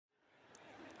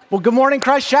Well, good morning,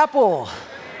 Christ Chapel.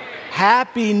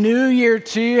 Happy New Year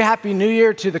to you. Happy New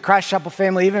Year to the Christ Chapel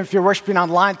family. Even if you're worshiping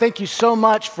online, thank you so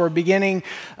much for beginning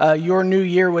your new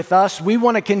year with us. We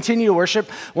want to continue to worship.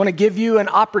 Want to give you an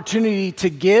opportunity to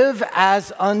give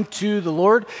as unto the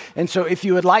Lord. And so if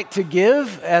you would like to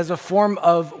give as a form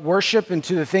of worship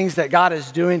into the things that God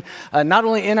is doing, not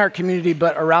only in our community,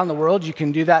 but around the world, you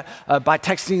can do that by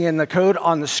texting in the code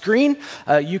on the screen.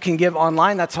 You can give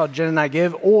online. That's how Jen and I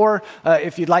give. Or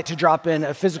if you'd like to drop in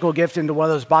a physical gift into one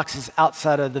of those boxes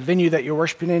outside of the venue that you're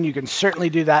worshiping in, you can certainly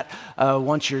do that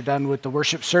once you're done with the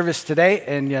worship service today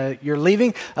and you're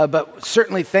leaving. But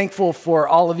certainly thankful for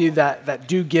all of you that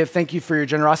do give. Thank you for your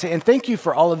generosity. And thank you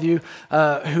for all of you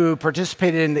who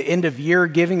participated in the end of year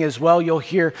giving as well. You'll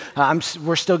hear,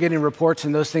 we're still getting reports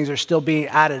and those things are still being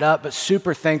added up, but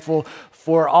super thankful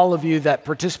for all of you that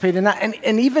participate in that.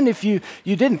 And even if you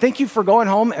didn't, thank you for going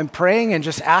home and praying and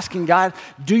just asking God,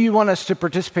 do you want us to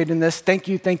participate in this? Thank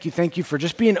you for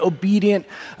just being obedient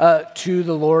to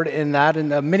the Lord in that. And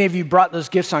many of you brought those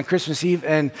gifts on Christmas Eve.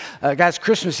 And guys,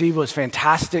 Christmas Eve was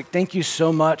fantastic. Thank you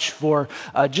so much for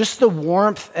just the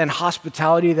warmth and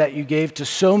hospitality that you gave to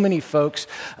so many folks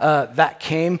that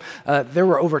came. There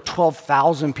were over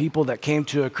 12,000 people that came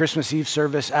to a Christmas Eve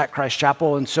service at Christ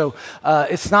Chapel. And so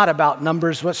it's not about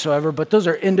numbers whatsoever, but those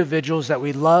are individuals that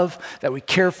we love, that we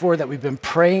care for, that we've been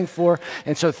praying for.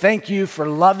 And so thank you for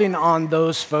loving on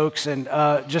those folks and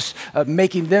just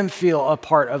making them feel a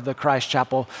part of the Christ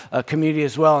Chapel community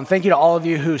as well. And thank you to all of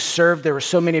you who served. There were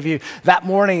so many of you that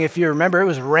morning. If you remember, it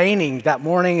was raining that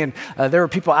morning, and there were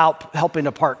people out helping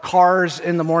to park cars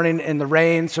in the morning in the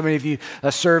rain. So many of you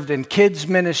served in kids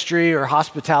ministry or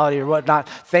hospitality or whatnot.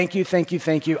 Thank you.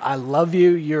 I love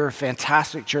you. You're a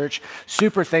fantastic church.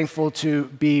 Super thankful to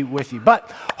be with you. But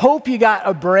hope you got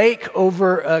a break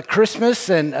over Christmas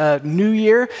and New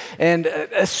Year, and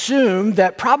assume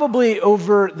that probably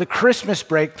over the Christmas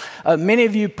break, many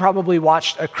of you probably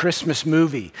watched a Christmas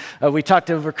movie. We talked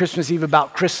over Christmas Eve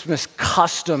about Christmas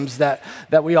customs that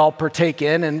we all partake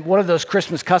in, and one of those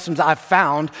Christmas customs I've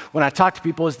found when I talk to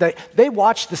people is that they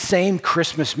watch the same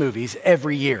Christmas movies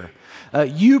every year.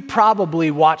 You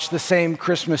probably watch the same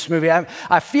Christmas movie.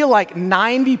 I feel like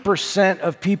 90%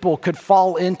 of people could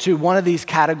fall into one of these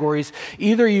categories.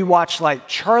 Either you watch like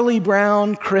Charlie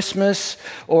Brown Christmas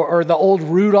or the old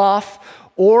Rudolph,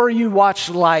 or you watch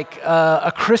like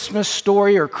A Christmas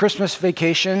Story or Christmas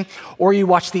Vacation, or you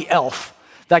watch The Elf.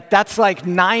 Like that's like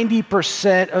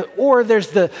 90%, or there's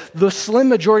the slim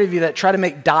majority of you that try to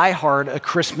make Die Hard a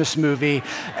Christmas movie,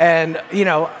 and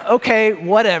okay,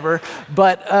 whatever.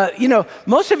 But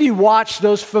most of you watch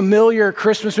those familiar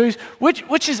Christmas movies,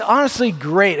 which is honestly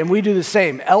great, and we do the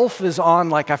same. Elf is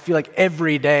on I feel like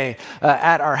every day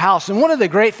at our house, and one of the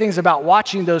great things about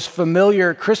watching those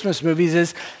familiar Christmas movies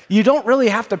is you don't really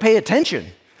have to pay attention.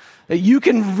 You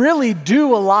can really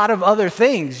do a lot of other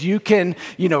things. You can,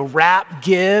 wrap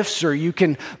gifts, or you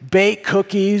can bake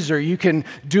cookies, or you can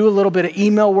do a little bit of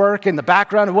email work in the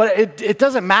background. It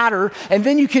doesn't matter. And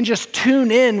then you can just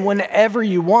tune in whenever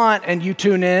you want, and you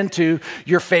tune in to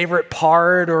your favorite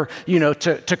part, or,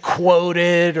 to quote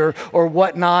it or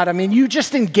whatnot. I mean, you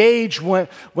just engage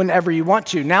whenever you want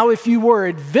to. Now, if you were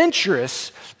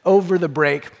adventurous over the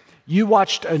break, you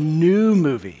watched a new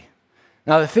movie.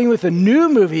 Now, the thing with a new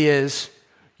movie is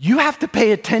you have to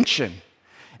pay attention.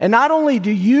 And not only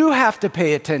do you have to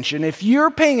pay attention, if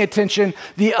you're paying attention,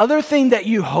 the other thing that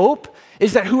you hope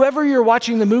is that whoever you're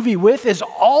watching the movie with is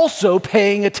also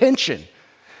paying attention.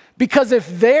 Because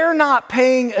if they're not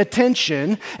paying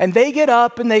attention and they get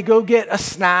up and they go get a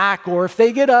snack, or if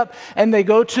they get up and they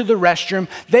go to the restroom,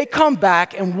 they come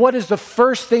back, and what is the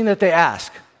first thing that they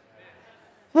ask?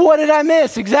 What did I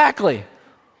miss? Exactly.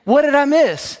 What did I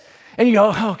miss? And you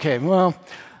go, okay, well,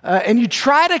 and you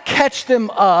try to catch them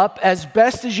up as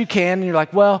best as you can, and you're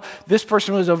like, well, this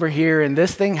person was over here, and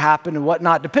this thing happened, and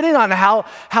whatnot, depending on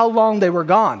how long they were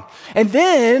gone. And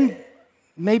then,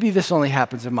 maybe this only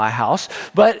happens in my house,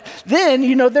 but then,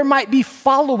 there might be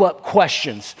follow-up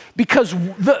questions, because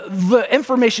the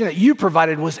information that you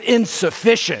provided was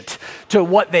insufficient to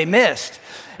what they missed.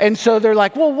 And so they're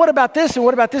like, well, what about this, and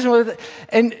what about this,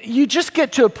 and you just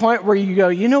get to a point where you go,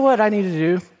 you know what I need to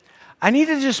do? I need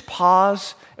to just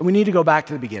pause, and we need to go back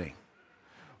to the beginning.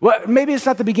 Well, maybe it's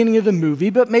not the beginning of the movie,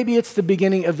 but maybe it's the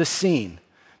beginning of the scene.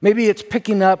 Maybe it's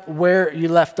picking up where you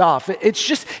left off. It's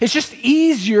just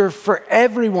easier for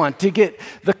everyone to get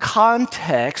the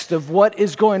context of what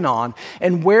is going on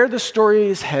and where the story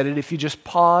is headed if you just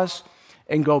pause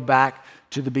and go back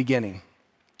to the beginning.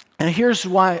 And here's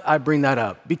why I bring that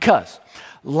up. Because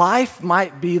life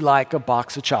might be like a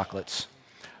box of chocolates,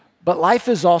 But life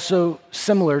is also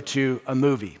similar to a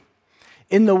movie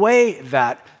in the way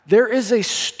that there is a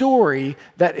story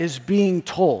that is being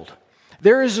told.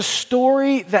 There is a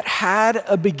story that had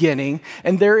a beginning,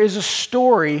 and there is a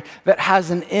story that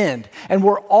has an end. And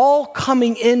we're all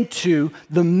coming into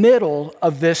the middle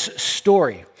of this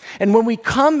story. And when we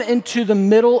come into the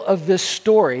middle of this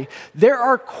story, there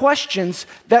are questions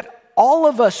that all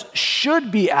of us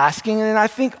should be asking, and I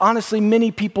think honestly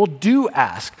many people do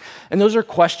ask. And those are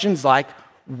questions like,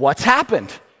 what's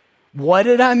happened? What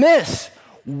did I miss?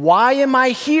 Why am I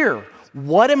here?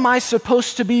 What am I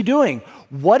supposed to be doing?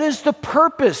 What is the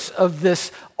purpose of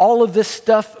this, all of this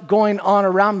stuff going on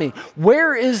around me?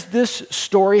 Where is this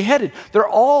story headed? They're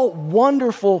all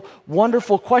wonderful,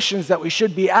 wonderful questions that we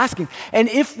should be asking. And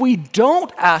if we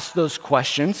don't ask those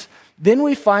questions, then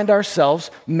we find ourselves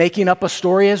making up a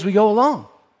story as we go along.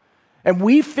 And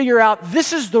we figure out,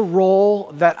 this is the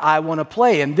role that I want to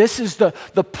play, and this is the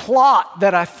plot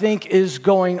that I think is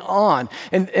going on.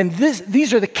 And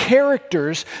these are the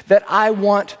characters that I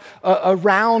want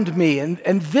around me,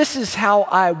 and this is how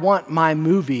I want my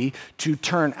movie to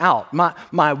turn out,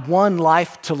 my one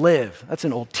life to live. That's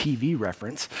an old TV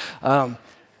reference.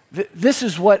 This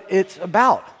is what it's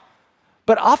about.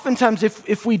 But oftentimes,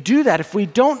 if we do that, if we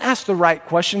don't ask the right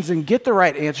questions and get the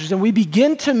right answers, and we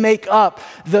begin to make up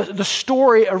the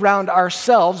story around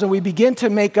ourselves, and we begin to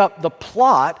make up the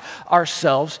plot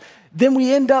ourselves, then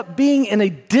we end up being in a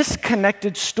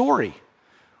disconnected story.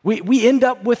 We end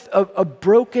up with a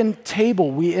broken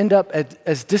table. We end up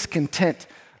as discontent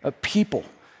people.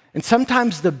 And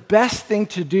sometimes the best thing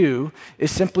to do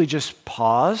is simply just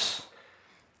pause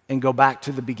and go back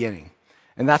to the beginning.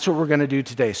 And that's what we're going to do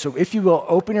today. So if you will,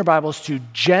 open your Bibles to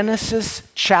Genesis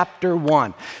chapter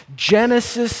 1.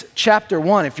 Genesis chapter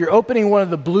 1. If you're opening one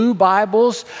of the blue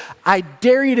Bibles, I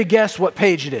dare you to guess what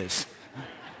page it is.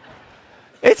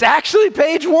 It's actually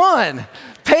page 1.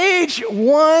 Page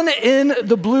 1 in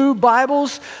the blue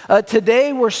Bibles.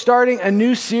 Today we're starting a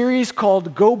new series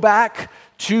called Go Back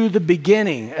to the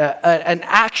Beginning, an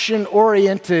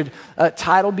action-oriented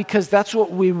title, because that's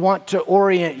what we want to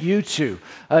orient you to.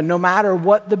 No matter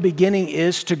what the beginning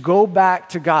is, to go back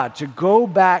to God, to go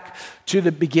back to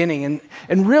the beginning.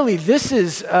 And really, this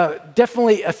is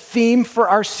definitely a theme for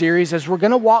our series as we're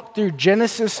going to walk through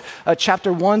Genesis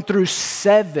chapter 1 through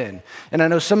 7. And I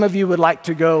know some of you would like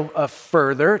to go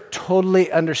further,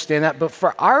 totally understand that. But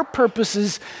for our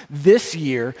purposes this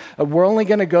year, we're only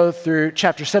going to go through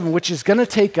chapter 7, which is going to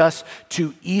take us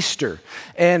to Easter.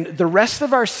 And the rest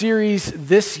of our series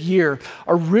this year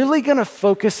are really going to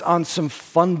focus on some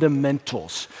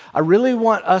fundamentals. I really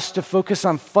want us to focus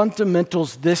on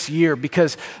fundamentals this year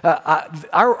because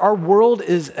our world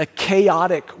is a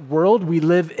chaotic world. We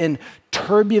live in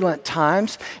turbulent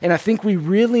times, and I think we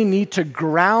really need to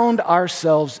ground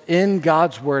ourselves in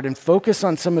God's word and focus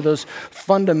on some of those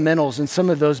fundamentals and some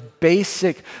of those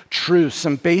basic truths,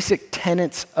 some basic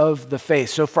tenets of the faith.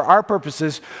 So for our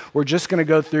purposes, we're just going to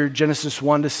go through Genesis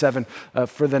 1 to 7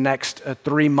 for the next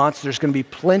 3 months. There's going to be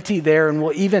plenty there, and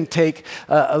we'll even take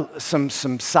some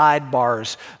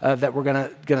sidebars that we're going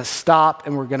to stop,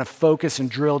 and we're going to focus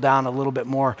and drill down a little bit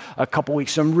more a couple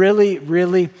weeks. So I'm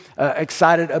really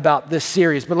excited about this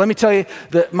series. But let me tell you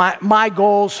that my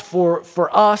goals for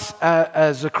us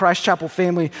as a Christ Chapel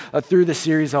family through the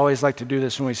series, I always like to do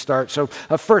this when we start. So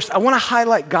first, I want to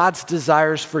highlight God's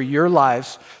desires for your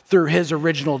lives through his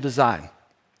original design.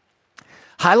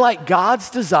 Highlight God's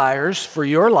desires for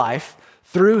your life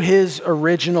through his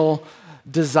original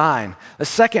design. A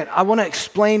second, I want to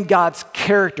explain God's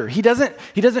character. He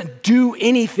doesn't do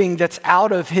anything that's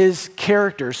out of his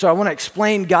character. So I want to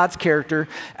explain God's character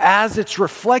as it's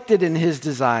reflected in his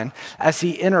design as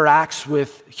he interacts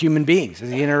with human beings, as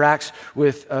he interacts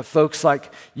with folks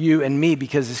like you and me,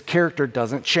 because his character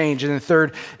doesn't change. And then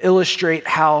third, illustrate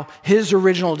how his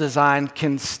original design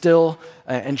can still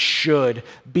and should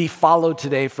be followed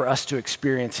today for us to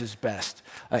experience his best.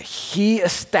 He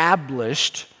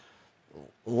established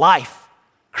life,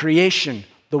 creation,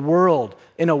 the world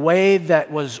in a way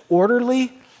that was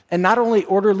orderly, and not only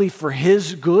orderly for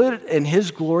his good and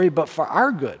his glory, but for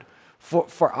our good,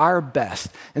 for our best.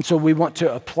 And so we want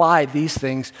to apply these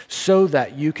things so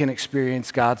that you can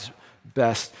experience God's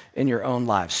best in your own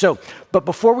lives. But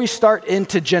before we start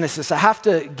into Genesis, I have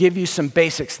to give you some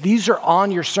basics. These are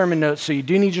on your sermon notes, so you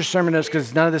do need your sermon notes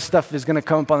because none of this stuff is going to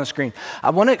come up on the screen.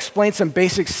 I want to explain some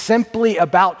basics simply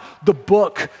about the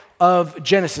book of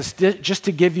Genesis, just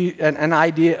to give you an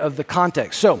idea of the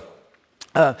context. So,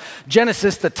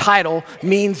 Genesis, the title,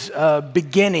 means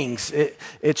beginnings.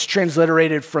 It's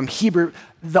transliterated from Hebrew.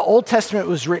 The Old Testament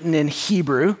was written in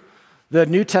Hebrew. the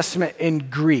New Testament in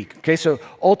Greek. Okay, so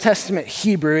Old Testament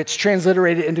Hebrew, it's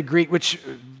transliterated into Greek, which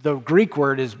the Greek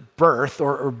word is birth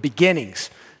or beginnings.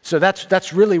 So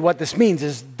that's really what this means,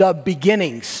 is the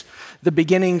beginnings. The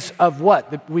beginnings of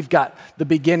what? We've got the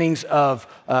beginnings of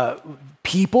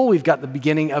people, we've got the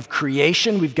beginning of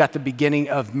creation, we've got the beginning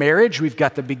of marriage, we've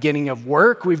got the beginning of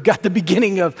work, we've got the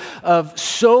beginning of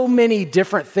so many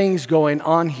different things going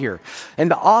on here. And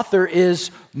the author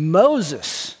is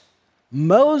Moses.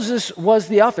 Moses was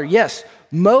the author. Yes,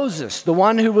 Moses, the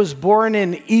one who was born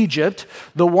in Egypt,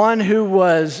 the one who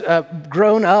was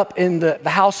grown up in the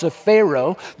house of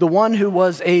Pharaoh, the one who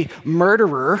was a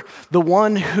murderer, the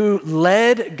one who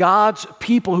led God's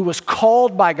people, who was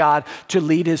called by God to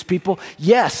lead his people.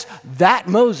 Yes, that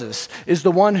Moses is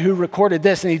the one who recorded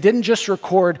this. And he didn't just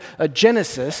record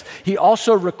Genesis, he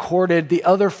also recorded the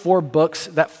other 4 books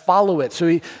that follow it.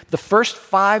 So the first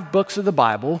 5 books of the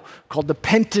Bible, called the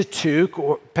Pentateuch,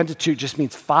 or Pentateuch just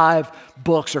means 5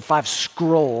 books or 5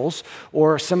 scrolls,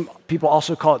 or some people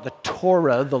also call it the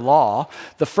Torah, the law.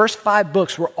 The first 5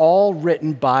 books were all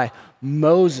written by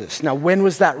Moses. Now, when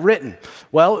was that written?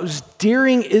 Well, it was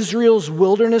during Israel's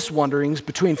wilderness wanderings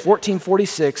between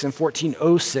 1446 and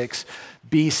 1406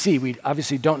 BC. We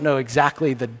obviously don't know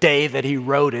exactly the day that he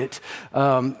wrote it,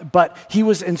 but he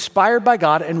was inspired by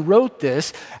God and wrote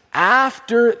this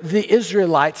after the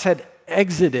Israelites had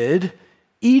exited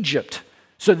Egypt.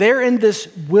 So they're in this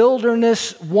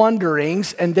wilderness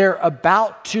wanderings, and they're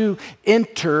about to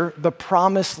enter the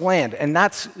promised land. And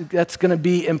that's going to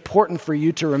be important for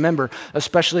you to remember,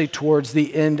 especially towards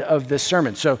the end of this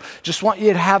sermon. So just want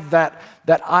you to have that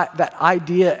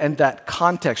idea and that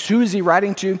context. Who is he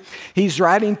writing to? He's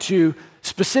writing to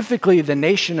specifically the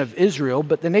nation of Israel,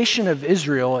 but the nation of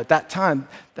Israel at that time,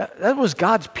 that was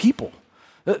God's people.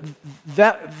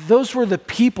 Those were the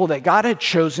people that God had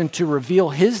chosen to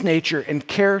reveal his nature and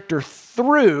character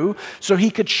through, so he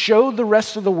could show the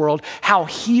rest of the world how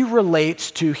he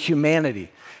relates to humanity,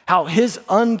 how his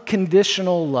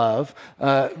unconditional love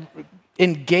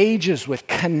engages with,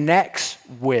 connects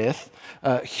with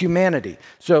humanity.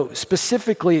 So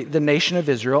specifically the nation of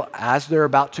Israel as they're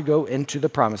about to go into the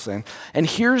promised land. And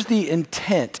here's the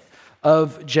intent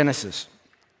of Genesis.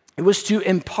 It was to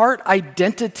impart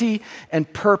identity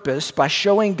and purpose by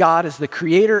showing God as the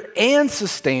creator and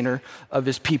sustainer of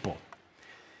his people.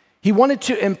 He wanted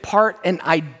to impart an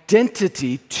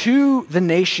identity to the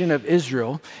nation of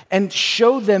Israel and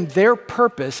show them their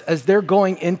purpose as they're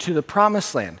going into the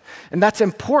promised land. And that's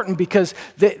important because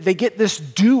they get this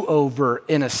do-over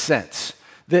in a sense,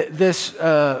 this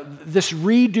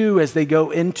redo as they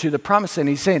go into the promised land.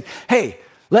 He's saying, hey,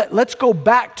 let's go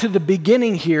back to the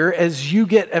beginning here as you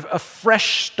get a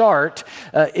fresh start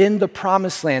in the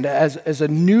promised land as a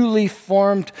newly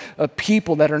formed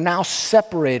people that are now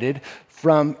separated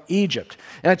from Egypt.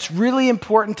 And it's really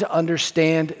important to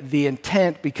understand the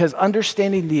intent, because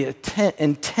understanding the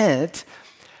intent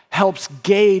helps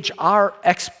gauge our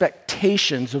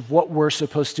expectations of what we're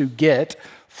supposed to get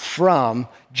from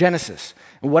Genesis.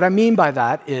 And what I mean by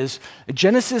that is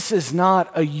Genesis is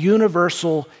not a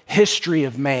universal history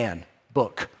of man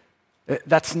book.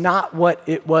 That's not what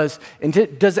it was.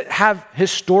 And does it have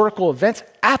historical events?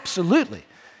 Absolutely.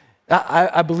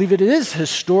 I believe it is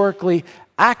historically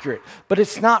accurate, but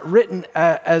it's not written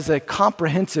as a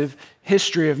comprehensive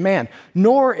history of man,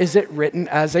 nor is it written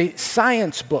as a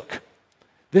science book.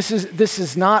 This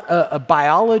is not a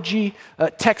biology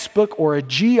textbook or a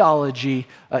geology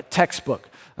textbook.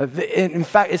 In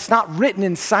fact, it's not written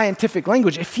in scientific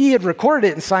language. If he had recorded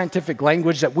it in scientific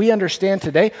language that we understand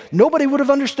today, nobody would have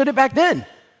understood it back then.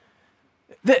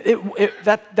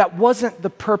 That wasn't the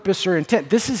purpose or intent.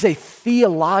 This is a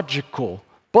theological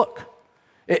book.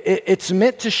 It's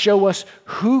meant to show us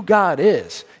who God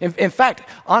is. In fact,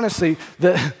 honestly,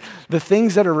 the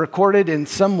things that are recorded in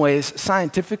some ways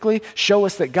scientifically show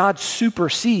us that God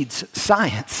supersedes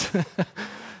science.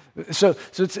 So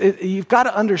you've got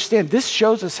to understand, this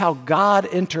shows us how God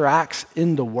interacts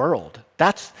in the world.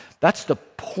 That's the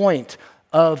point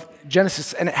of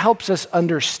Genesis, and it helps us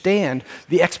understand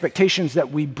the expectations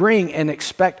that we bring and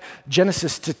expect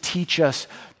Genesis to teach us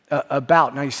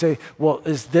about. Now you say, well,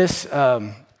 is this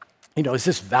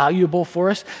valuable for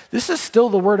us? This is still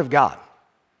the Word of God.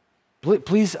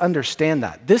 Please understand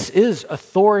that. This is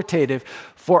authoritative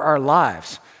for our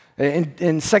lives.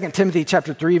 In 2 Timothy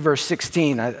chapter 3, verse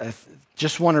 16, I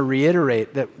just want to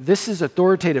reiterate that this is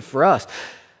authoritative for us.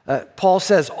 Paul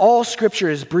says, all scripture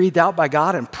is breathed out by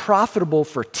God and profitable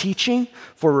for teaching,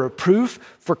 for reproof,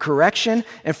 for correction,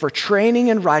 and for training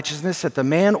in righteousness, that the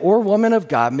man or woman of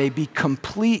God may be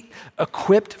complete,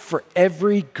 equipped for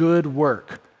every good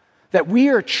work. that we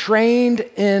are trained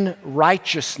in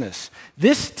righteousness.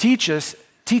 This teaches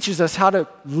us how to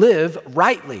live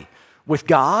rightly with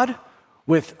God,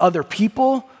 with other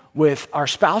people, with our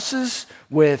spouses,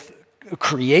 with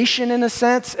creation in a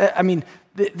sense. I mean,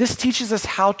 this teaches us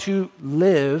how to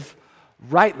live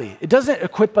rightly. It doesn't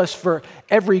equip us for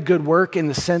every good work in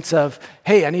the sense of,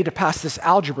 hey, I need to pass this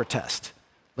algebra test.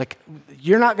 Like,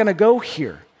 you're not going to go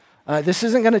here. This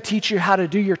isn't going to teach you how to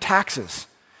do your taxes.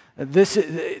 This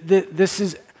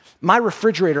is my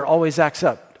refrigerator always acts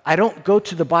up. I don't go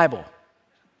to the Bible.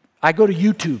 I go to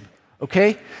YouTube,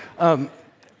 okay? I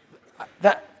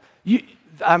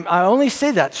only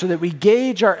say that so that we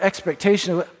gauge our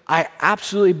expectation. I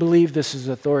absolutely believe this is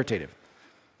authoritative.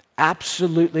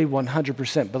 Absolutely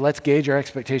 100%. But let's gauge our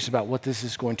expectations about what this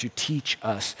is going to teach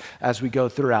us as we go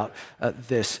throughout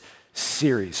this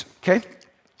series, okay?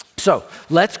 So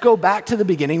let's go back to the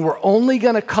beginning. We're only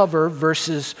going to cover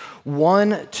verses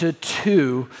 1 to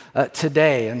 2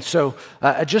 today. And so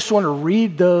I just want to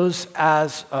read those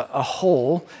as a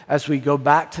whole as we go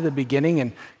back to the beginning.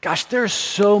 And gosh, there's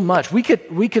so much. We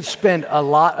could spend a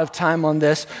lot of time on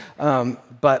this,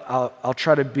 but I'll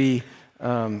try to be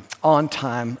on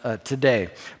time today.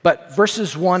 But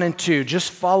verses 1 and 2,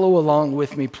 just follow along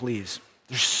with me, please.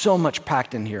 There's so much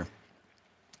packed in here.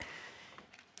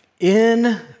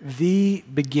 In the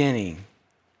beginning,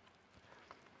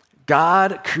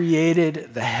 God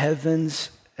created the heavens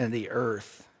and the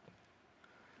earth.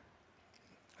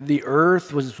 The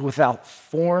earth was without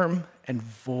form and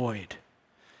void,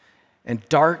 and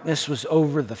darkness was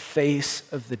over the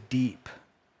face of the deep.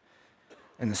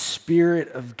 And the Spirit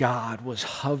of God was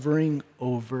hovering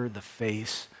over the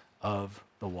face of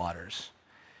the waters.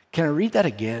 Can I read that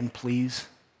again, please?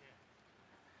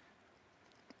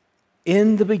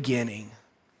 In the beginning,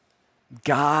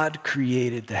 God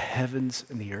created the heavens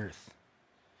and the earth.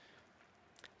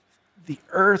 The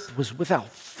earth was without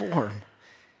form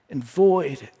and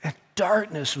void, and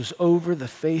darkness was over the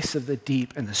face of the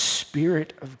deep, and the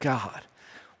Spirit of God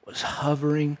was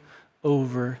hovering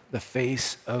over the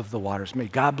face of the waters. May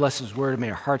God bless His word, and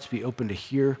may our hearts be open to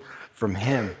hear from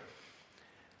Him.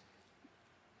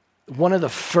 One of the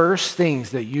first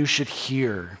things that you should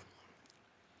hear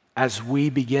as we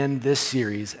begin this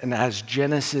series and as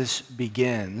Genesis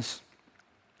begins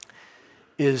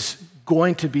is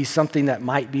going to be something that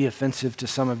might be offensive to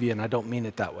some of you, and I don't mean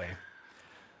it that way.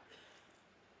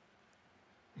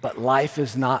 But life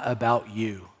is not about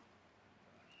you.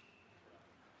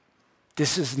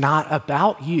 This is not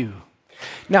about you.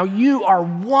 Now, you are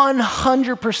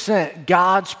 100%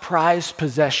 God's prized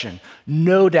possession,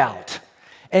 no doubt.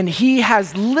 And He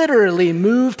has literally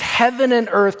moved heaven and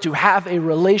earth to have a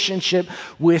relationship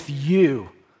with you.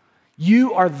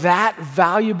 You are that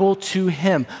valuable to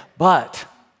Him. But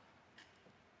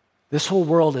this whole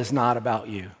world is not about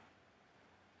you.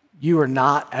 You are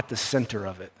not at the center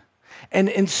of it. And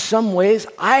in some ways,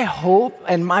 I hope,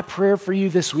 and my prayer for you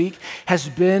this week has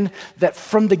been that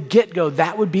from the get-go,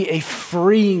 that would be a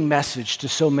freeing message to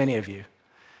so many of you.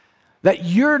 That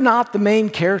you're not the main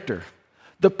character.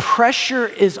 The pressure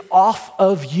is off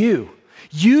of you.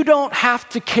 You don't have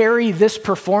to carry this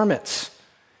performance.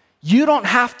 You don't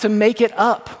have to make it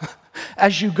up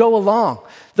as you go along.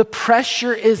 The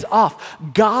pressure is off.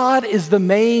 God is the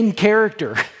main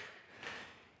character.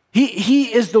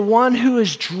 He is the one who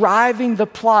is driving the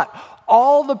plot.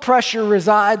 All the pressure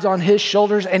resides on His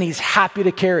shoulders, and He's happy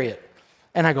to carry it.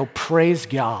 And I go, praise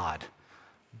God.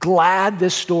 Glad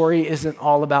this story isn't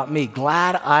all about me.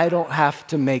 Glad I don't have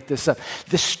to make this up.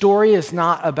 The story is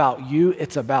not about you,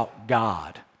 it's about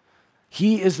God.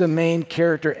 He is the main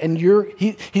character, and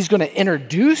He's going to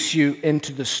introduce you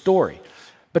into the story.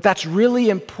 But that's really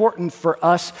important for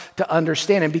us to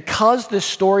understand. And because this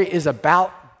story is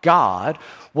about God,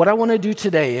 what I want to do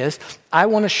today is I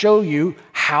want to show you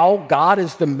how God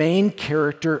is the main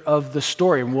character of the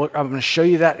story. And I'm going to show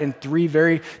you that in three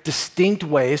very distinct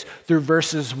ways through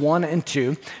verses 1 and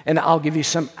 2. And I'll give you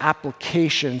some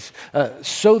applications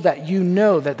so that you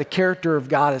know that the character of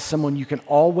God is someone you can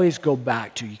always go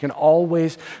back to. You can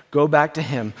always go back to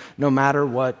Him no matter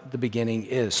what the beginning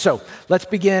is. So let's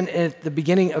begin at the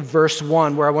beginning of verse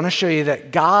 1, where I want to show you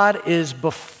that God is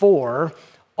before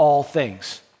all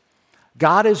things.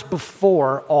 God is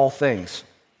before all things.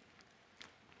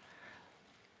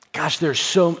 Gosh, there's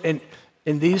so, in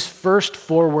these first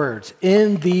four words,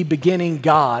 in the beginning,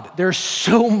 God, there's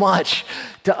so much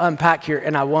to unpack here,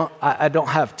 and I don't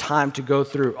have time to go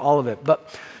through all of it, but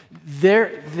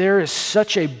there is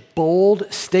such a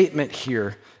bold statement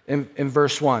here in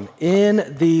verse 1.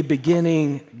 In the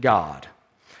beginning, God.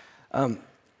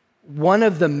 one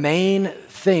of the main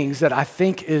things that I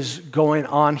think is going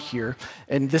on here,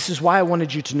 and this is why I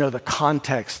wanted you to know the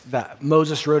context that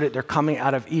Moses wrote it, they're coming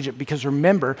out of Egypt, because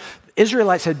remember,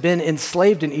 Israelites had been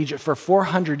enslaved in Egypt for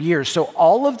 400 years. So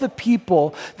all of the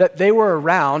people that they were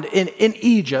around in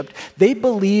Egypt, they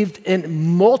believed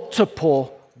in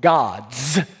multiple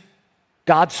gods,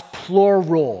 God's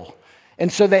plural.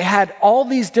 And so they had all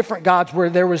these different gods where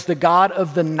there was the God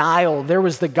of the Nile, there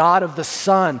was the God of the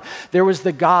sun, there was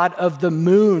the God of the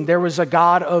moon, there was a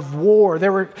God of war,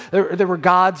 there were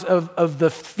gods of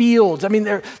the fields. I mean,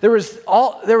 there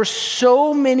were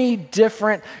so many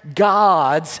different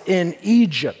gods in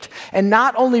Egypt. And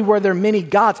not only were there many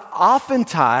gods,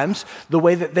 oftentimes the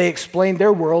way that they explained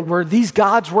their world were these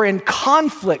gods were in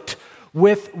conflict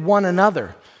with one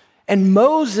another. And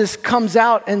Moses comes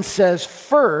out and says,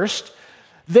 first,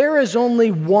 there is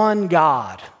only one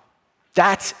God.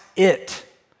 That's it.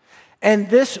 And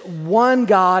this one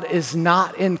God is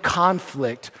not in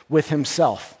conflict with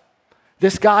himself.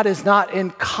 This God is not in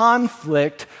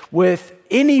conflict with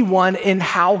anyone in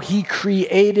how he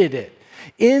created it.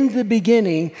 In the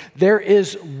beginning, there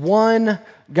is one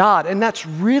God. And that's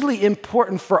really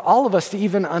important for all of us to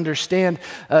even understand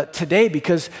today,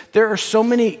 because there are so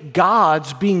many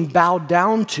gods being bowed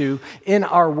down to in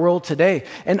our world today.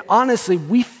 And honestly,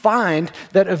 we find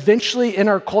that eventually in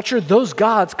our culture, those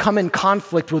gods come in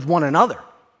conflict with one another.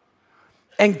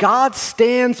 And God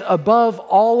stands above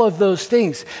all of those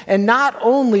things. And not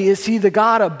only is he the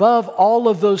God above all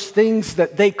of those things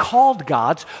that they called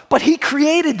gods, but he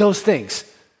created those things.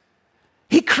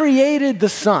 He created the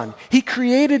sun, he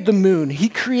created the moon, he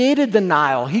created the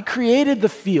Nile, he created the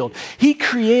field, he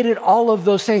created all of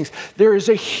those things. There is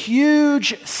a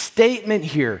huge statement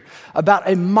here about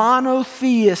a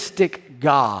monotheistic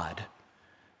God.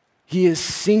 He is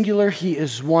singular, he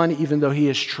is one, even though he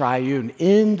is triune.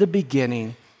 In the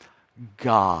beginning,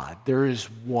 God. There is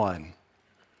one.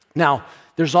 Now,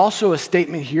 there's also a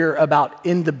statement here about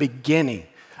in the beginning,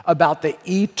 about the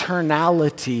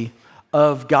eternality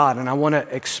of God. And I want to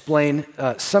explain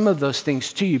some of those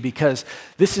things to you, because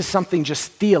this is something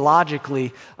just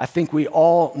theologically I think we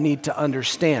all need to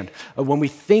understand. When we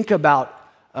think about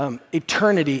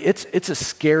eternity, it's a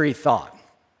scary thought.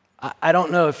 I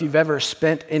don't know if you've ever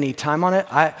spent any time on it.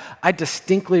 I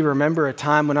distinctly remember a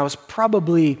time when I was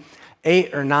probably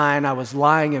 8 or 9, I was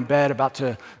lying in bed about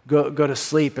to go to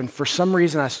sleep, and for some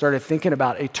reason I started thinking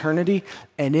about eternity,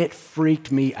 and it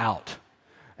freaked me out.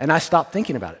 And I stopped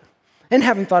thinking about it. And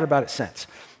haven't thought about it since.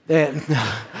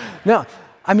 No,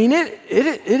 I mean,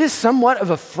 it is somewhat of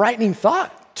a frightening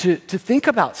thought to think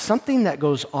about something that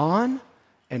goes on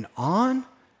and on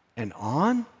and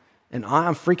on and on.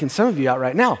 I'm freaking some of you out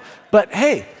right now. But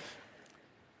hey,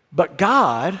 but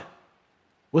God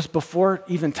was before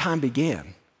even time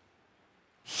began.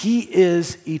 He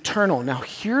is eternal. Now,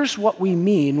 here's what we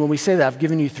mean when we say that. I've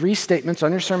given you 3 statements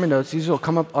on your sermon notes. These will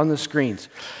come up on the screens.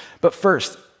 But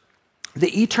first, the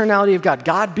eternality of God.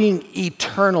 God being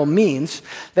eternal means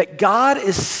that God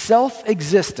is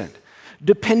self-existent,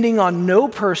 depending on no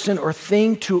person or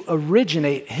thing to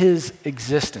originate his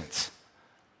existence.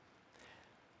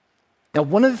 Now,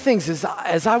 one of the things is,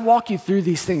 as I walk you through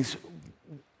these things,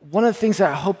 one of the things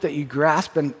that I hope that you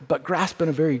grasp, but grasp in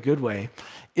a very good way,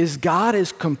 is God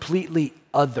is completely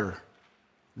other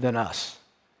than us.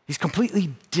 He's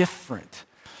completely different.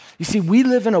 You see, we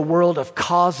live in a world of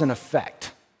cause and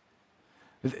effect.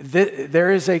 There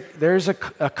is a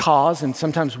cause, and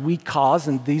sometimes we cause,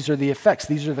 and these are the effects.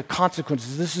 These are the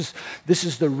consequences. This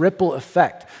is the ripple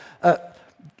effect.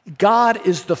 God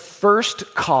is the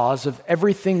first cause of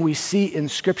everything we see in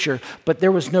Scripture, but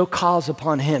there was no cause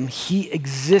upon him. He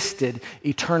existed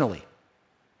eternally.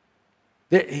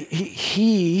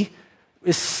 He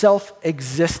is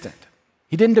self-existent.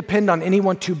 He didn't depend on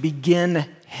anyone to begin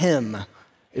him,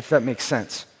 if that makes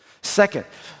sense. Second,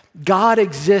 God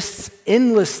exists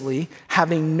endlessly,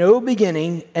 having no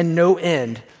beginning and no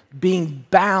end, being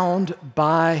bound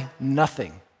by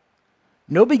nothing.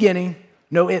 No beginning,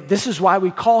 no end. This is why we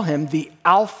call him the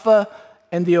Alpha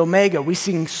and the Omega. We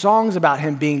sing songs about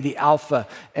him being the Alpha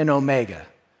and Omega.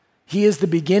 He is the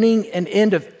beginning and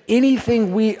end of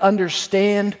anything we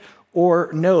understand or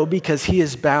know, because he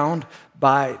is bound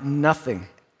by nothing.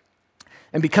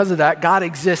 And because of that, God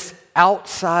exists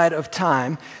outside of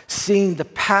time, seeing the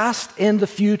past and the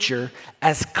future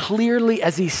as clearly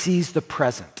as he sees the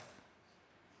present.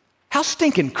 How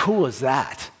stinking cool is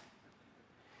that?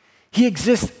 He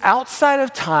exists outside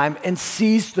of time and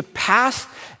sees the past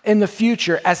and the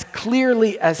future as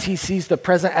clearly as he sees the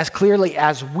present, as clearly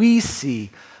as we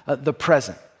see the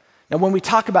present. Now, when we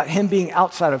talk about him being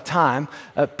outside of time,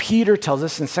 Peter tells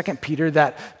us in 2 Peter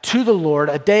that to the Lord,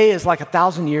 a day is like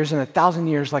 1,000 years and 1,000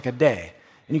 years like a day.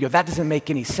 And you go, that doesn't make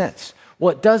any sense.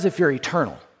 Well, it does if you're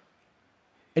eternal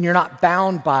and you're not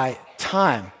bound by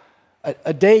time.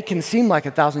 A day can seem like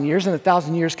 1,000 years and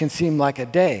 1,000 years can seem like a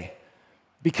day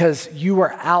because you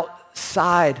are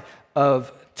outside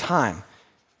of time.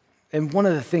 And one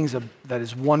of the things that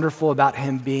is wonderful about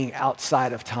him being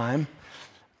outside of time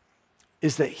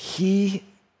is that he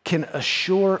can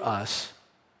assure us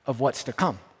of what's to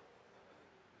come.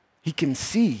 He can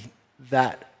see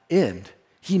that end.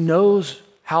 He knows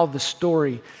how the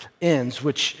story ends,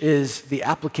 which is the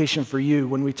application for you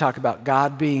when we talk about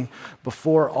God being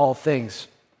before all things.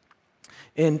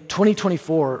 In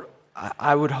 2024,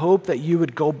 I would hope that you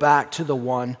would go back to the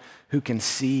one who can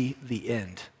see the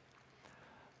end.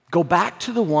 Go back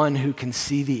to the one who can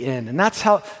see the end. And that's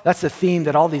the theme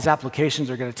that all these applications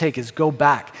are going to take is go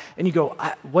back. And you go,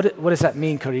 what does that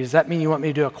mean, Cody? Does that mean you want me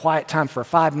to do a quiet time for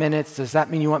 5 minutes? Does that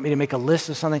mean you want me to make a list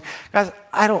of something? Guys,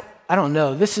 I don't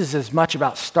know. This is as much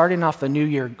about starting off the new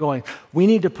year going, we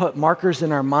need to put markers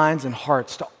in our minds and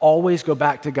hearts to always go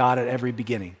back to God at every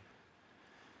beginning.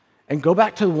 And go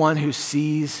back to the one who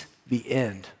sees the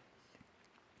end.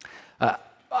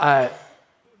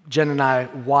 Jen and I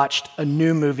watched a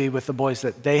new movie with the boys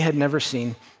that they had never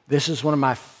seen. This is one of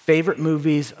my favorite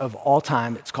movies of all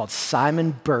time. It's called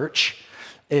Simon Birch.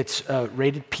 It's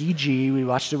rated PG. We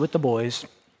watched it with the boys.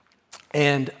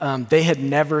 And they had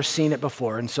never seen it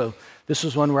before. And so this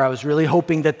was one where I was really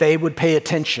hoping that they would pay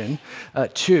attention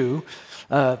to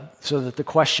so that the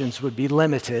questions would be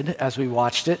limited as we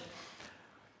watched it.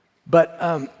 But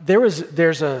there's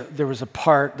a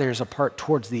part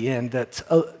towards the end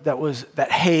that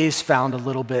Hayes found a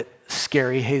little bit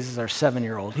scary. Hayes is our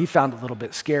 7-year-old. He found a little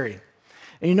bit scary.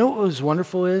 And you know what was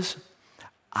wonderful is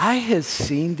I had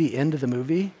seen the end of the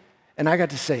movie and I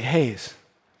got to say, Hayes,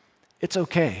 it's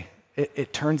okay.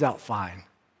 It turns out fine.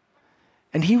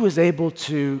 And he was able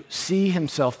to see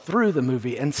himself through the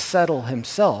movie and settle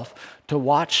himself to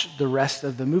watch the rest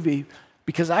of the movie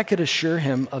because I could assure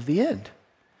him of the end.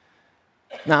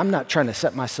 Now, I'm not trying to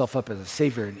set myself up as a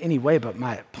savior in any way, but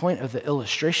my point of the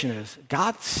illustration is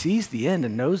God sees the end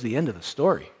and knows the end of the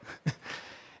story.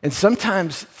 And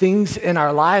sometimes things in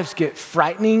our lives get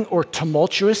frightening or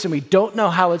tumultuous and we don't know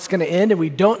how it's going to end and we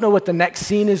don't know what the next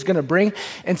scene is going to bring.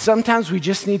 And sometimes we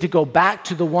just need to go back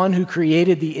to the one who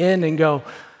created the end and go,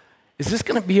 is this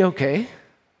going to be okay?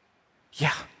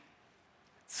 Yeah,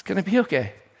 it's going to be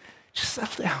okay. Just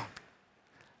settle down.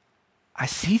 I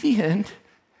see the end.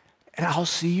 And I'll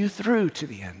see you through to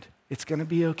the end. It's going to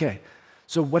be okay.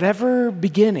 So whatever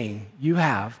beginning you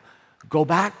have, go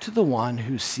back to the one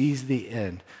who sees the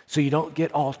end so you don't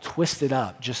get all twisted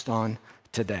up just on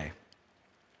today.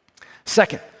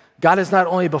 Second, God is not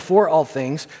only before all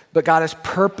things, but God is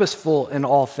purposeful in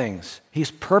all things.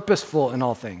 He's purposeful in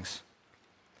all things.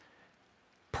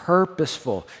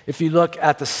 Purposeful. If you look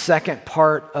at the second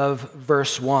part of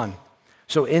verse 1.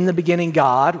 So in the beginning,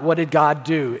 God, what did God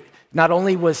do? Not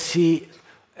only was he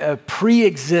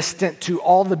pre-existent to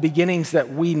all the beginnings that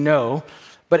we know,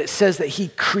 but it says that he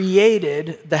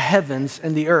created the heavens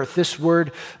and the earth. This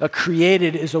word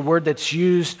created is a word that's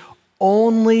used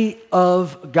only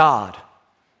of God.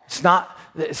 It's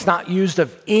not used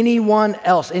of anyone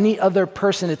else, any other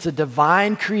person. It's a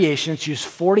divine creation. It's used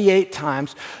 48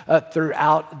 times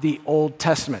throughout the Old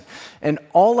Testament. And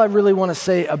all I really want to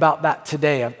say about that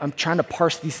today, I'm trying to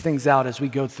parse these things out as we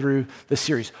go through the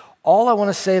series. All I want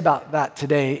to say about that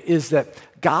today is that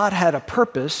God had a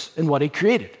purpose in what he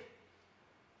created.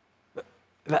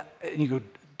 And you go,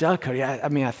 duh, Cody,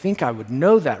 I think I would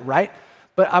know that, right?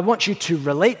 But I want you to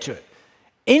relate to it.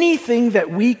 Anything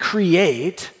that we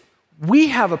create, we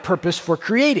have a purpose for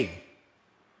creating,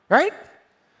 right?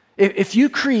 If you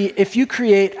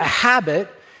create a habit,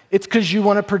 it's because you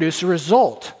want to produce a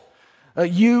result.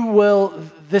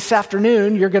 This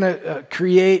afternoon, you're going to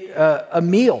create a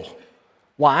meal.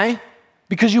 Why?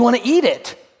 Because you want to eat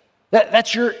it.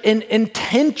 That's your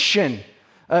intention.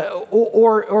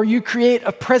 Or you create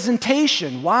a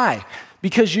presentation. Why?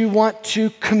 Because you want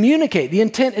to communicate. The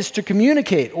intent is to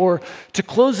communicate or to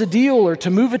close a deal or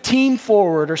to move a team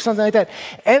forward or something like that.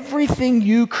 Everything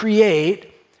you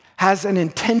create has an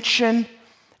intention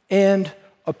and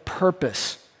a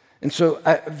purpose. And so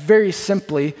I very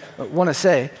simply want to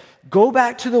say, go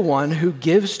back to the one who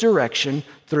gives direction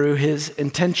through his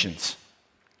intentions.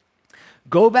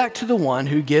 Go back to the one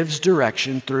who gives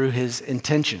direction through his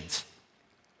intentions.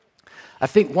 I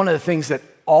think one of the things that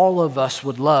all of us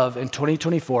would love in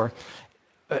 2024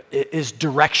 is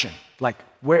direction. Like,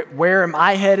 Where am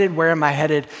I headed? Where am I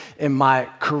headed in my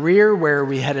career? Where are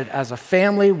we headed as a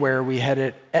family? Where are we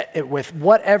headed with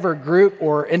whatever group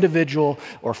or individual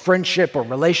or friendship or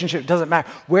relationship? It doesn't matter.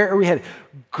 Where are we headed?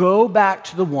 Go back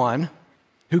to the one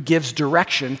who gives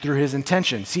direction through his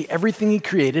intention. See, everything he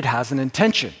created has an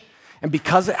intention. And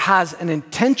because it has an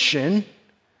intention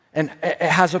and it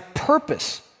has a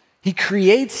purpose, he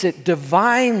creates it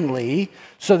divinely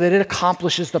so that it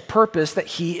accomplishes the purpose that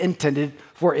he intended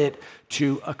for it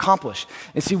to accomplish.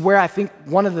 And see, where I think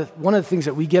one of the things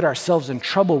that we get ourselves in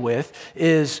trouble with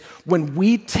is when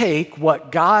we take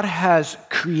what God has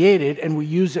created and we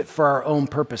use it for our own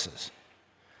purposes.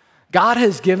 God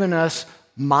has given us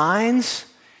minds,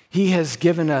 he has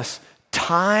given us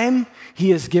time, he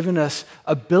has given us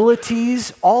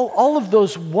abilities, all of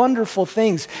those wonderful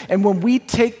things. And when we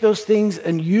take those things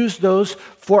and use those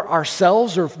for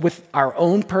ourselves or with our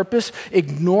own purpose,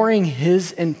 ignoring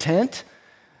his intent,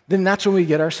 then that's when we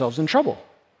get ourselves in trouble.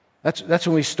 That's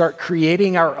when we start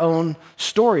creating our own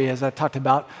story, as I talked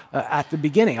about at the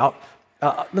beginning.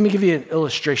 Let me give you an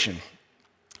illustration.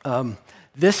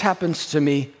 This happens to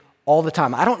me all the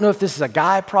time. I don't know if this is a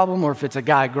guy problem or if it's a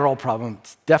guy-girl problem.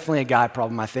 It's definitely a guy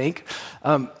problem, I think.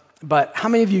 But how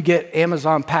many of you get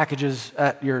Amazon packages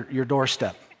at your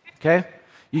doorstep? Okay?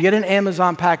 You get an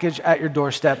Amazon package at your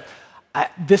doorstep.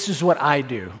 This is what I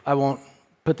do. I won't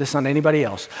put this on anybody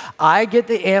else. I get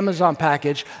the Amazon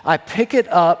package, I pick it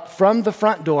up from the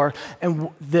front door, and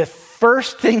the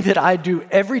first thing that I do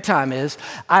every time is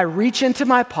I reach into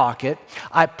my pocket,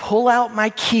 I pull out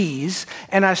my keys,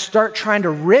 and I start trying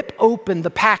to rip open the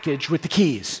package with the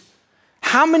keys.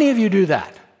 How many of you do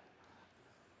that?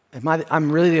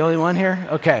 I'm really the only one here?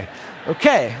 Okay.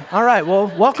 All right.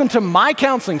 Well, welcome to my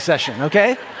counseling session,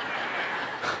 okay?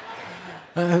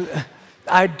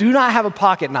 I do not have a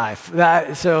pocket knife,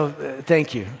 so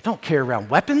thank you. Don't carry around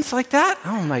weapons like that.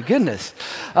 Oh, my goodness.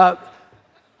 But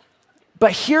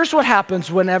here's what happens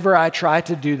whenever I try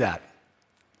to do that.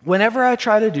 Whenever I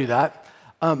try to do that,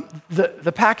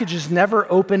 the package is never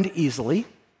opened easily.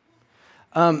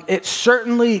 It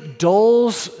certainly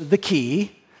dulls the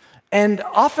key. And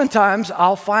oftentimes,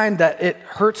 I'll find that it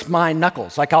hurts my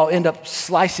knuckles. Like I'll end up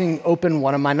slicing open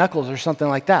one of my knuckles or something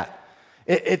like that.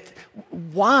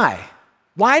 Why?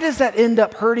 Why does that end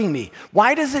up hurting me?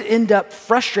 Why does it end up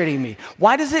frustrating me?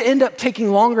 Why does it end up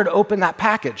taking longer to open that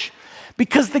package?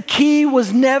 Because the key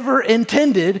was never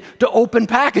intended to open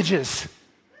packages.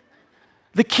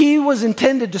 The key was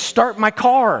intended to start my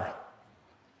car,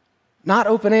 not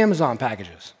open Amazon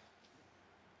packages.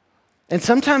 And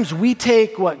sometimes we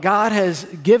take what God has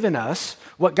given us,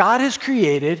 what God has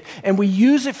created, and we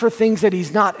use it for things that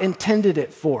he's not intended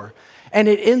it for. And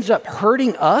it ends up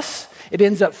hurting us, it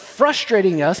ends up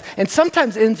frustrating us, and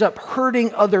sometimes ends up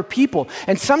hurting other people.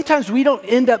 And sometimes we don't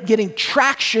end up getting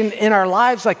traction in our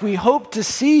lives like we hope to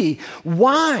see.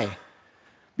 Why?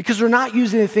 Because we're not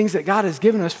using the things that God has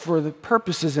given us for the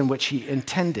purposes in which he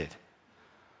intended.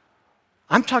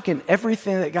 I'm talking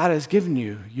everything that God has given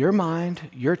you, your mind,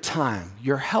 your time,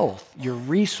 your health, your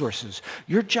resources,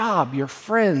 your job, your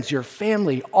friends, your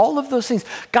family, all of those things.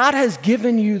 God has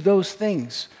given you those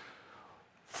things.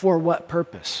 For what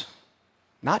purpose?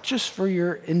 Not just for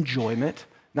your enjoyment,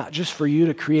 not just for you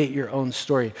to create your own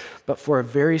story, but for a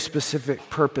very specific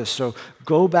purpose. So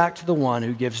go back to the one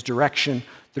who gives direction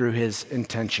through his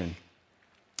intention.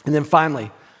 And then finally,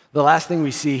 the last thing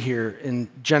we see here in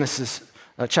Genesis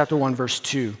chapter 1, verse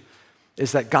 2,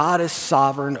 is that God is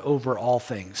sovereign over all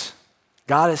things.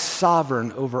 God is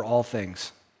sovereign over all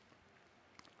things.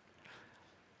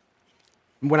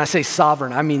 When I say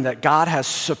sovereign, I mean that God has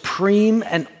supreme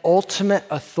and ultimate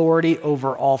authority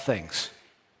over all things.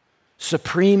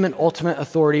 Supreme and ultimate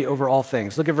authority over all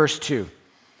things. Look at verse 2.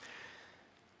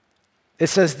 It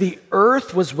says, the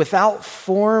earth was without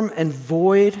form and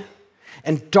void,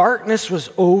 and darkness was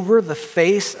over the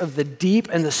face of the deep,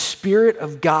 and the Spirit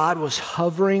of God was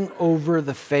hovering over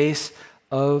the face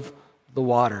of the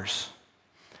waters.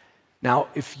 Now,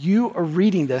 if you are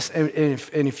reading this, and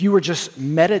if you were just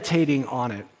meditating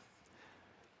on it,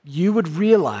 you would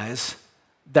realize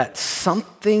that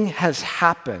something has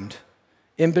happened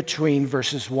in between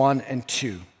verses 1 and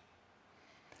 2.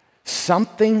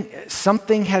 Something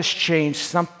has changed,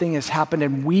 something has happened,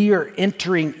 and we are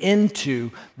entering into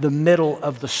the middle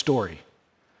of the story.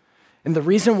 And the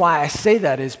reason why I say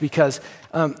that is because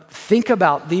think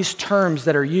about these terms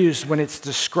that are used when it's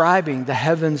describing the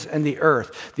heavens and the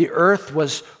earth. The earth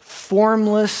was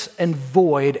formless and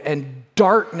void, and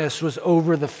darkness was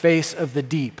over the face of the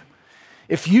deep.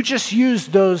 If you just use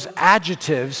those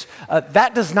adjectives,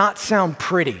 that does not sound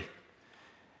pretty.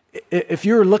 If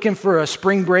you were looking for a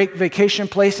spring break vacation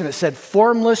place and it said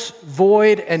formless,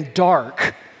 void, and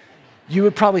dark, you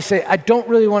would probably say, I don't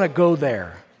really want to go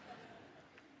there.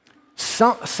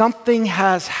 Something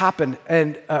has happened,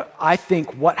 and I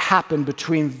think what happened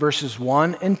between verses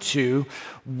 1 and 2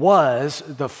 was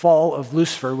the fall of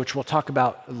Lucifer, which we'll talk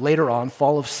about later on,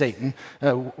 fall of Satan,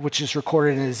 which is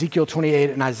recorded in Ezekiel 28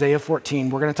 and Isaiah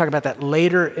 14. We're going to talk about that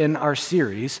later in our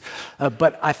series,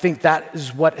 but I think that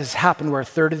is what has happened, where a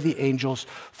third of the angels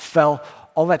fell.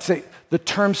 All that say, the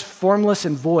terms formless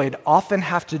and void often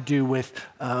have to do with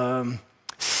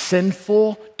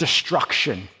sinful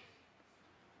destruction.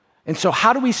 And so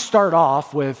how do we start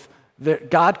off with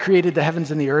God created the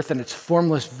heavens and the earth and it's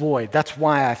formless void? That's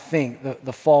why I think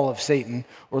the fall of Satan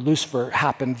or Lucifer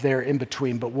happened there in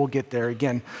between, but we'll get there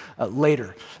again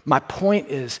later. My point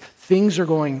is things are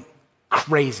going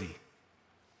crazy.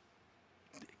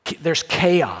 There's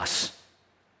chaos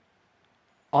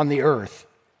on the earth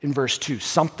in verse 2.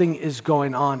 Something is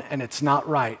going on and it's not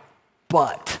right.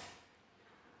 But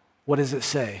what does it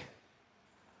say?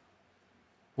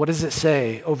 What does it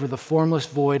say over the formless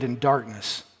void and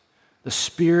darkness? The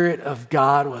Spirit of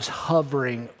God was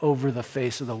hovering over the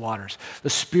face of the waters. The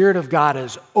Spirit of God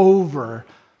is over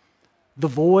the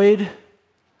void,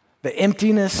 the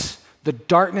emptiness, the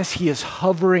darkness. He is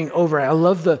hovering over it. I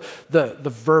love the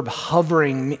verb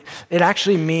hovering. It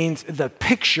actually means, the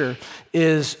picture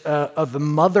is of the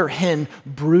mother hen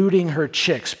brooding her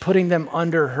chicks, putting them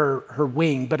under her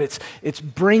wing, but it's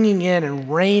bringing in and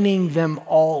reining them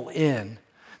all in.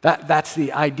 That's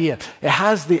the idea. It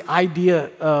has the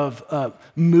idea of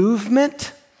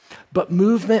movement, but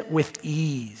movement with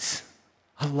ease.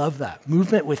 I love that.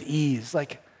 Movement with ease.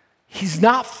 Like, he's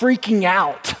not freaking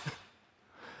out.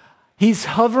 He's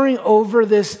hovering over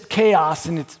this chaos,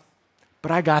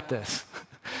 but I got this.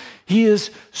 He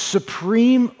is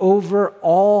supreme over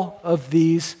all of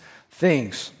these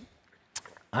things.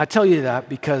 I tell you that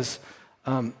because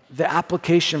the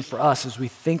application for us as we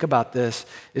think about this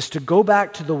is to go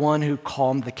back to the one who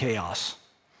calmed the chaos.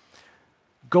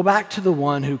 Go back to the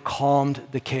one who calmed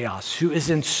the chaos, who is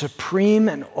in supreme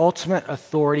and ultimate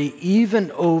authority even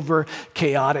over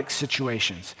chaotic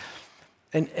situations.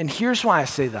 And here's why I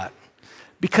say that.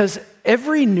 Because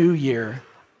every new year,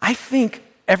 I think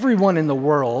everyone in the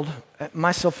world,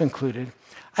 myself included,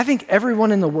 I think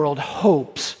everyone in the world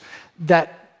hopes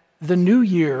that the new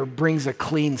year brings a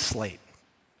clean slate.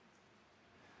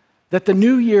 That the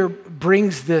new year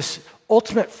brings this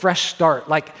ultimate fresh start.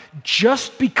 Like,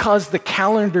 just because the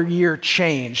calendar year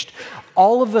changed,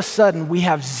 all of a sudden we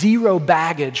have zero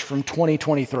baggage from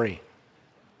 2023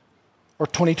 or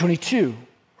 2022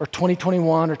 or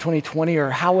 2021 or 2020 or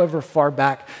however far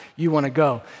back you want to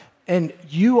go. And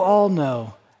you all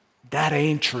know that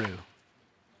ain't true.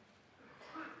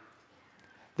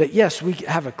 That yes, we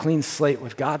have a clean slate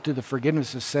with God through the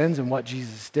forgiveness of sins and what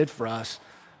Jesus did for us.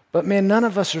 But man, none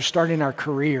of us are starting our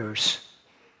careers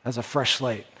as a fresh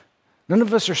slate. None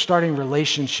of us are starting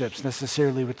relationships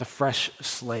necessarily with a fresh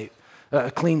slate, a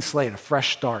clean slate, a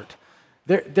fresh start.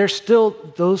 There's still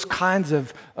those kinds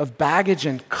of baggage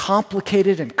and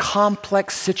complicated and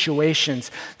complex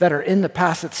situations that are in the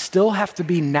past that still have to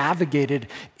be navigated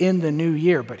in the new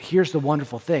year. But here's the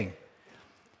wonderful thing.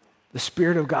 The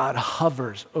Spirit of God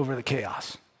hovers over the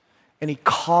chaos. And he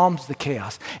calms the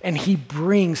chaos, and he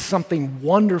brings something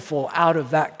wonderful out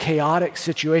of that chaotic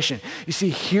situation. You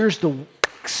see, here's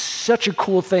such a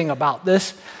cool thing about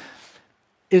this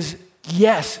is,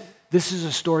 yes, this is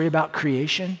a story about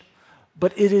creation,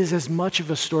 but it is as much of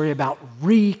a story about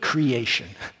recreation,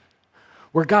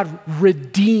 where God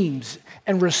redeems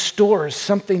and restores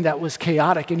something that was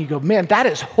chaotic, and you go, man, that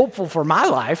is hopeful for my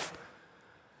life.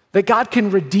 That God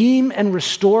can redeem and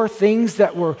restore things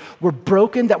that were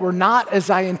broken, that were not as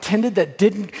I intended, that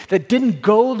didn't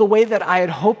go the way that I had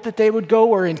hoped that they would go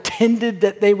or intended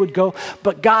that they would go.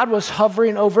 But God was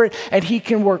hovering over it, and he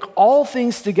can work all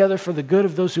things together for the good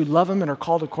of those who love him and are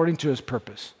called according to his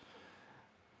purpose.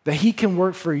 That he can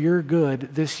work for your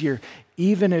good this year,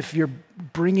 even if you're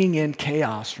bringing in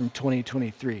chaos from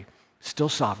 2023. Still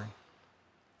sovereign.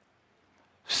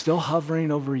 Still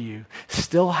hovering over you.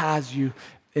 Still has you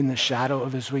in the shadow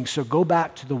of his wings. So go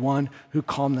back to the one who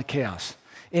calmed the chaos.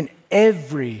 In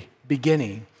every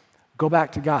beginning, go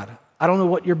back to God. I don't know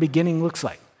what your beginning looks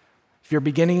like. If you're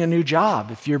beginning a new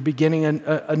job, if you're beginning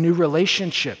a new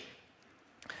relationship,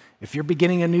 if you're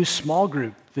beginning a new small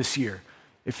group this year,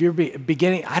 if you're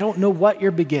beginning, I don't know what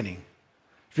you're beginning.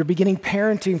 If you're beginning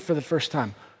parenting for the first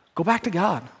time, go back to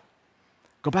God.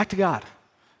 Go back to God.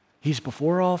 He's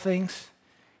before all things.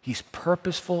 He's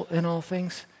purposeful in all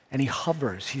things. And he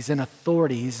hovers. He's in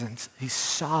authority. He's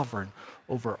sovereign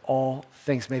over all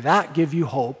things. May that give you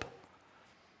hope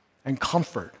and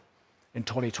comfort in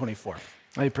 2024.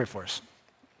 Let me pray for us.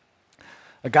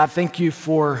 God, thank you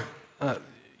for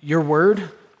your word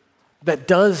that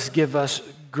does give us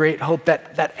great hope,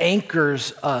 that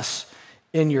anchors us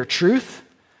in your truth,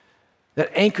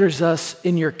 that anchors us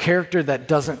in your character that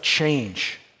doesn't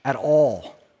change at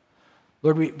all.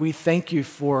 Lord, we thank you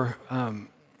for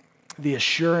the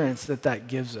assurance that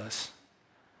gives us.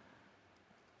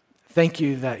 Thank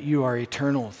you that you are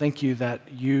eternal. Thank you that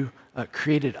you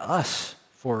created us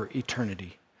for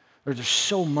eternity. Lord, there's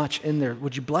so much in there.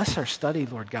 Would you bless our study,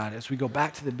 Lord God, as we go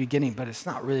back to the beginning, but it's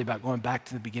not really about going back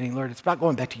to the beginning, Lord. It's about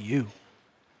going back to you.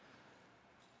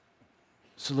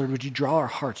 So, Lord, would you draw our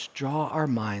hearts, draw our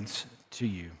minds to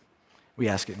you? We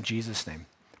ask it in Jesus' name.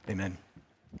 Amen.